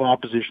conservative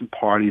opposition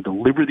party, the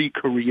Liberty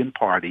Korean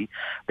Party,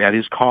 that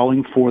is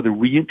calling for the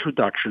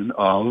reintroduction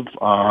of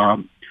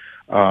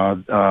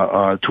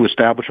to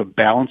establish a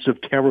balance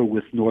of terror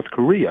with North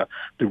Korea,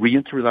 the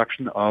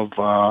reintroduction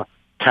of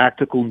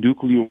tactical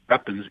nuclear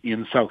weapons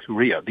in South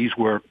Korea. The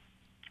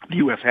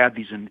U.S. had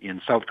these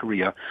in South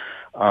Korea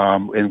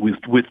and we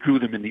withdrew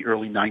them in the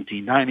early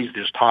 1990s.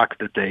 There's talk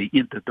that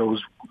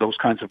those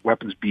kinds of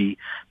weapons be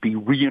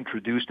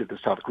reintroduced into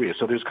South Korea.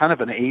 So there's kind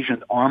of an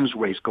Asian arms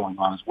race going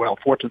on as well.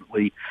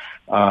 Fortunately,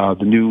 the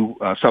new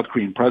South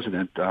Korean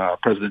president,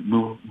 President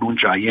Moon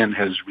Jae-in,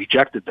 has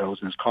rejected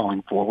those and is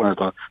calling for one of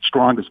the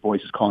strongest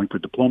voices, calling for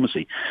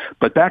diplomacy.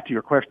 But back to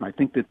your question, I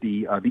think that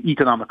the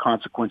economic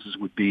consequences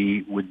would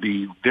be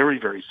very,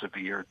 very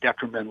severe,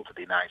 detrimental to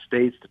the United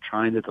States, to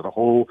China, to the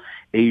whole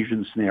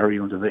Asian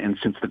scenario, and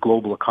since the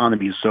global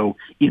economy is so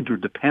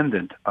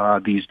interdependent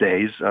these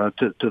days,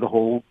 to the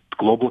whole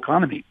global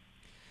economy.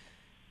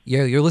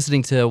 Yeah, you're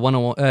listening to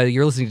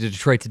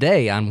Detroit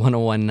Today on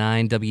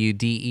 101.9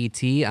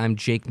 WDET. I'm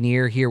Jake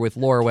Neer here with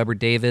Laura Weber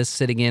Davis,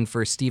 sitting in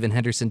for Stephen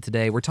Henderson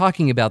today. We're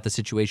talking about the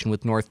situation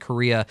with North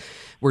Korea.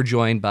 We're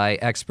joined by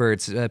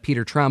experts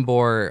Peter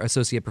Trombor,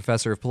 Associate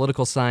Professor of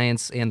Political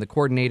Science and the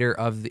coordinator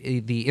of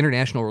the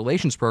International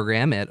Relations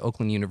Program at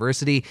Oakland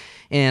University.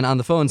 And on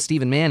the phone,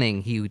 Stephen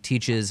Manning, who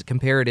teaches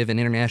Comparative and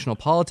International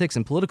Politics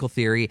and Political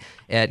Theory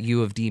at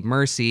U of D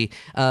Mercy.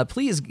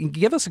 Please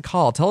give us a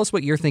call. Tell us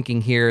what you're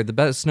thinking here. The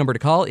best number to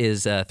call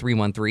is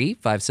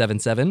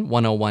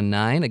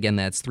 313-577-1019. Again,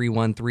 that's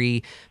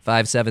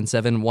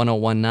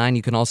 313-577-1019.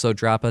 You can also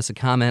drop us a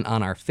comment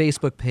on our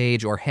Facebook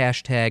page or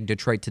hashtag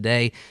Detroit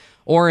Today.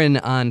 Oren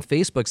on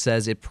Facebook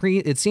says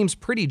it seems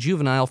pretty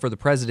juvenile for the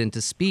president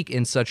to speak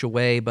in such a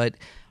way, but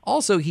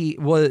also he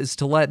has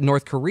to let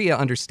North Korea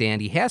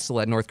understand,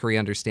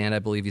 I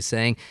believe he's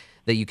saying,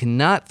 that you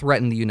cannot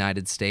threaten the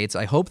United States.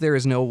 I hope there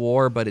is no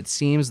war, but it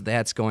seems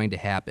that's going to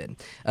happen.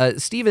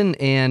 Stephen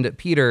and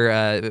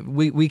Peter,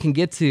 we can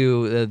get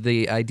to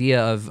the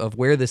idea of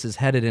where this is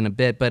headed in a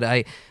bit,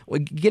 but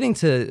getting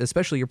to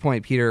especially your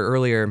point, Peter,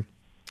 earlier,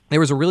 there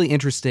was a really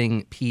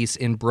interesting piece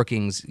in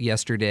Brookings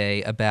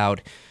yesterday about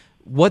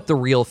what the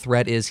real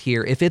threat is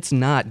here if it's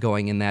not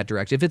going in that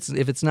direction,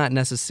 if it's not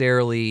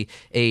necessarily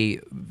a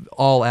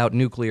all-out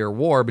nuclear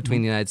war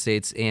between the United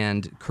States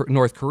and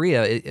North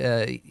Korea.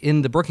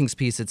 In the Brookings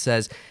piece, it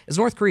says, as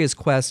North Korea's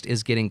quest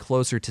is getting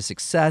closer to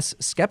success,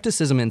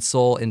 skepticism in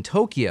Seoul and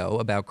Tokyo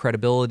about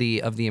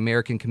credibility of the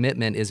American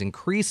commitment is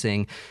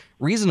increasing.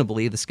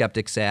 Reasonably, the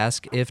skeptics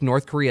ask, if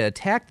North Korea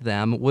attacked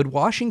them, would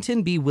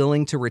Washington be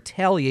willing to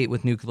retaliate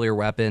with nuclear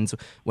weapons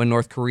when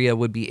North Korea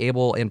would be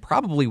able and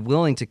probably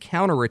willing to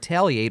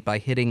counter-retaliate by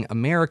hitting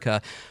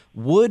America?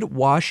 Would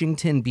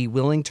Washington be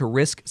willing to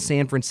risk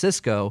San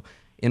Francisco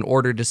in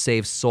order to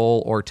save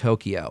Seoul or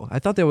Tokyo? I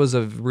thought that was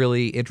a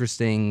really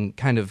interesting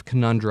kind of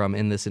conundrum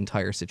in this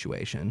entire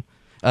situation.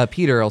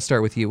 Peter, I'll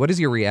start with you. What is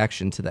your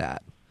reaction to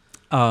that?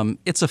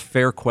 It's a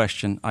fair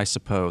question, I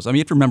suppose. I mean, you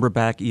have to remember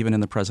back even in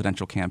the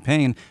presidential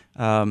campaign,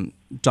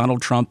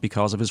 Donald Trump,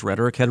 because of his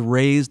rhetoric, had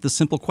raised the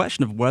simple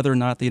question of whether or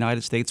not the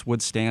United States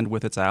would stand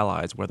with its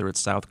allies, whether it's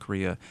South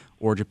Korea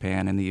or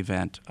Japan, in the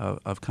event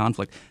of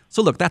conflict.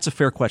 So look, that's a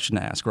fair question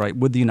to ask, right?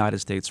 Would the United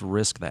States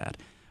risk that?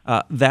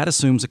 That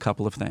assumes a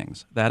couple of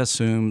things. That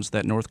assumes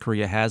that North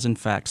Korea has, in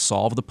fact,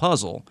 solved the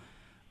puzzle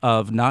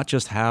of not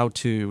just how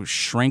to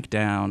shrink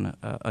down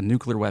a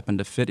nuclear weapon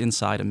to fit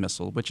inside a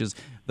missile, which is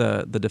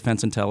the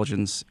Defense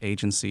Intelligence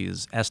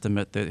Agency's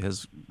estimate that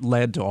has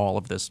led to all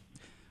of this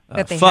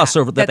fuss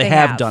over that they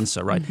have done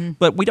so, right? Mm-hmm.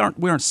 But we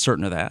aren't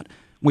certain of that.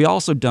 We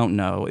also don't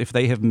know if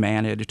they have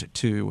managed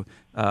to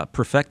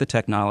perfect the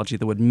technology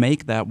that would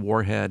make that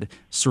warhead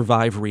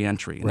survive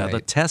reentry. Right. Now, the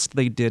test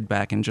they did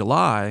back in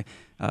July,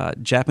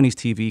 Japanese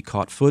TV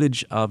caught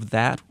footage of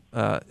that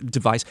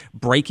device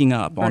breaking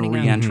up on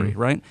reentry,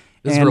 right?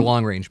 This is for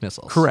long-range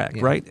missiles. Correct,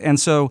 yeah. Right? And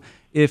so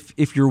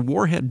if your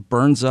warhead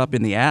burns up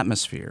in the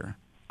atmosphere,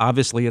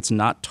 obviously it's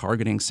not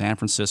targeting San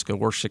Francisco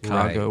or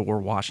Chicago or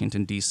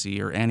Washington,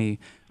 D.C. or any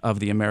of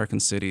the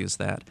American cities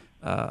that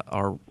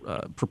are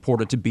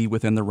purported to be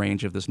within the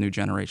range of this new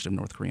generation of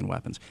North Korean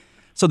weapons.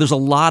 So there's a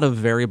lot of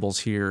variables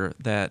here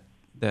that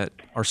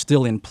are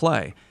still in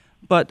play.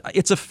 But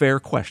it's a fair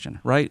question,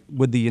 right?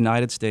 Would the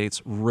United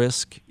States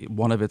risk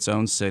one of its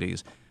own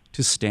cities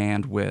to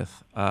stand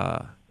with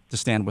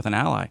an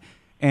ally?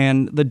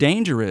 And the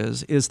danger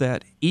is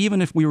that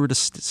even if we were to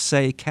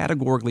say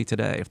categorically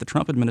today, if the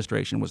Trump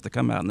administration was to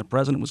come out and the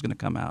president was going to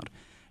come out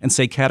and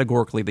say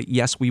categorically that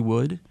yes, we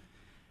would,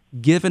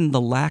 given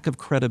the lack of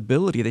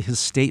credibility that his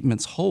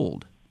statements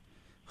hold,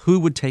 who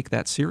would take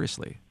that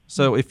seriously?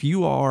 So if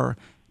you are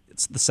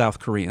the South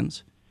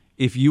Koreans,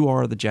 if you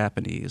are the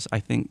Japanese, I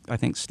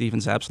think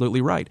Stephen's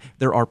absolutely right.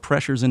 There are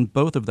pressures in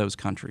both of those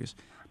countries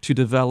to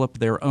develop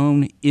their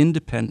own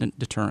independent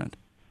deterrent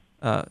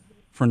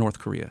for North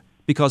Korea,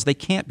 because they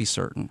can't be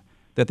certain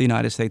that the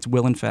United States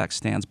will, in fact,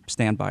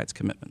 stand by its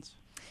commitments.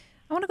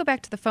 I want to go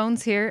back to the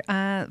phones here.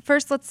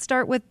 First, let's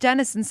start with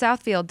Dennis in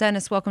Southfield.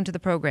 Dennis, welcome to the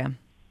program.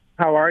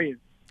 How are you?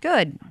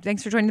 Good.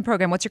 Thanks for joining the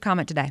program. What's your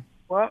comment today?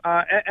 Well,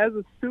 as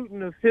a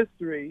student of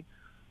history,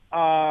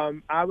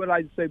 I would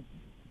like to say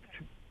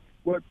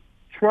what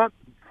Trump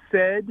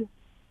said,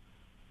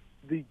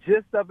 the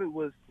gist of it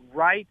was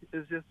right.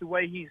 It's just the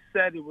way he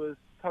said it was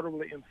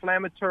totally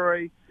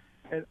inflammatory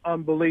and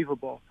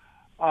unbelievable.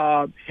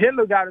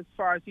 Hitler got as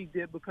far as he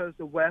did because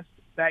the West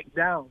back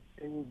down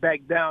and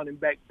back down and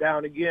back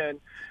down again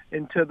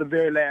until the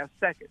very last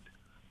second.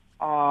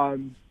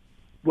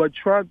 What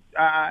Trump,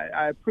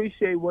 I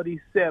appreciate what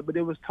he said, but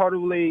it was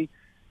totally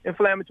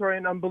inflammatory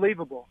and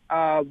unbelievable.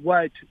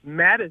 What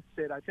Mattis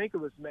said, I think it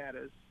was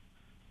Mattis,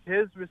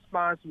 his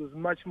response was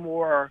much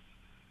more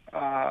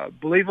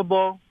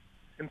believable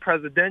and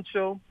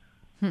presidential.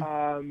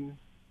 Kim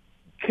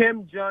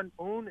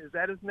Jong-un, is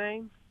that his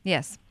name?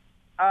 Yes.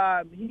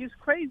 He's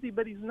crazy,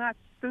 but he's not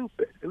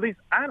stupid. At least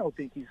I don't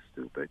think he's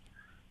stupid.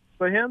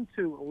 For him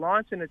to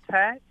launch an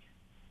attack,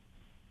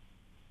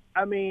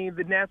 I mean,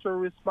 the natural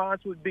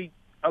response would be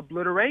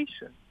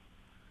obliteration.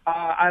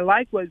 I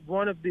like what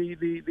one of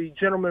the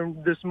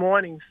gentlemen this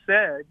morning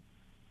said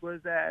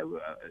was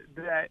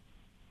that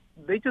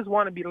they just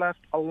want to be left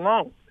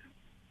alone.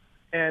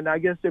 And I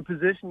guess they're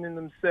positioning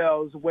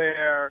themselves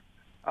where,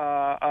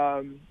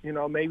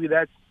 maybe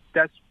that's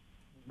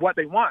what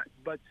they want.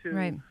 But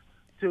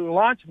to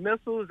launch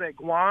missiles at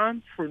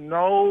Guam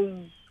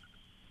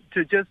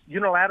to just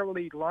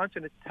unilaterally launch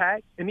an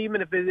attack, and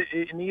even if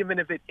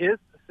it is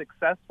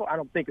successful, I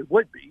don't think it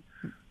would be,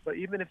 but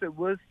even if it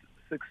was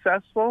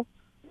successful,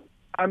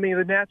 I mean,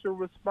 the natural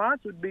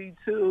response would be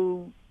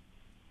to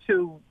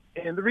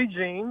end the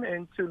regime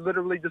and to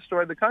literally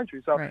destroy the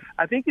country. So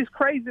I think he's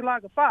crazy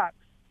like a fox,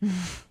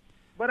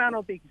 but I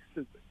don't think he's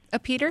stupid.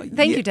 Peter?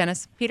 Thank you,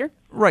 Dennis. Peter?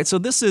 Right. So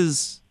this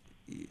is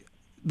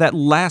that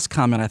last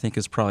comment, I think,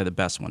 is probably the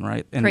best one,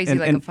 right? Crazy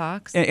like a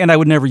fox. And I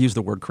would never use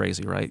the word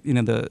crazy, right?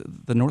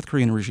 The North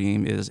Korean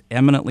regime is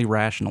eminently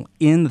rational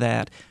in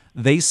that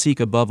they seek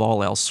above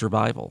all else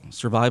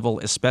survival,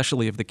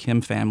 especially of the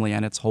Kim family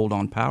and its hold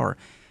on power.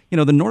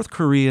 The North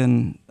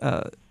Korean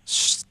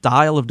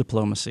style of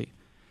diplomacy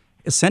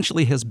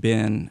essentially has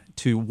been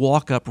to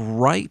walk up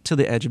right to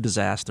the edge of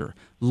disaster,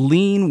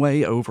 lean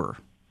way over,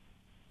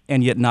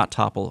 and yet not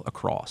topple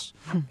across.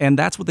 And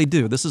that's what they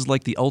do. This is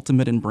like the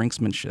ultimate in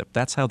brinksmanship.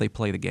 That's how they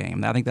play the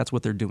game. I think that's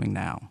what they're doing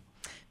now.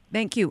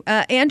 Thank you.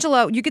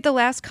 Angela, you get the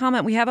last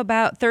comment. We have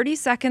about 30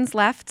 seconds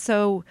left,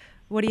 so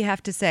what do you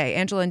have to say?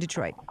 Angela in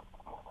Detroit.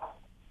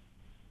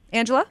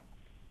 Angela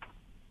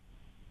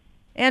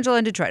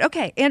in Detroit.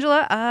 Okay,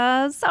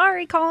 Angela,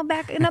 sorry, call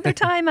back another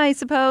time, I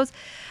suppose.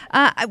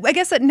 I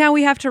guess that now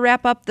we have to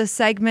wrap up the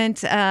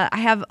segment. I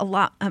have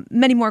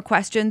many more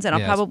questions, and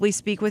I'll probably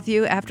speak with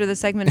you after the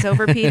segment is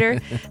over,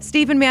 Peter.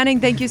 Stephen Manning,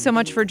 thank you so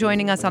much for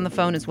joining us on the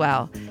phone as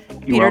well.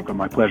 You're welcome.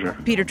 My pleasure.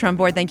 Peter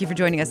Trumbord, thank you for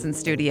joining us in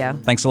studio.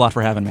 Thanks a lot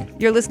for having me.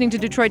 You're listening to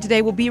Detroit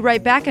Today. We'll be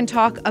right back and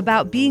talk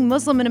about being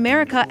Muslim in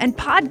America and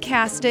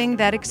podcasting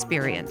that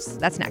experience.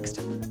 That's next.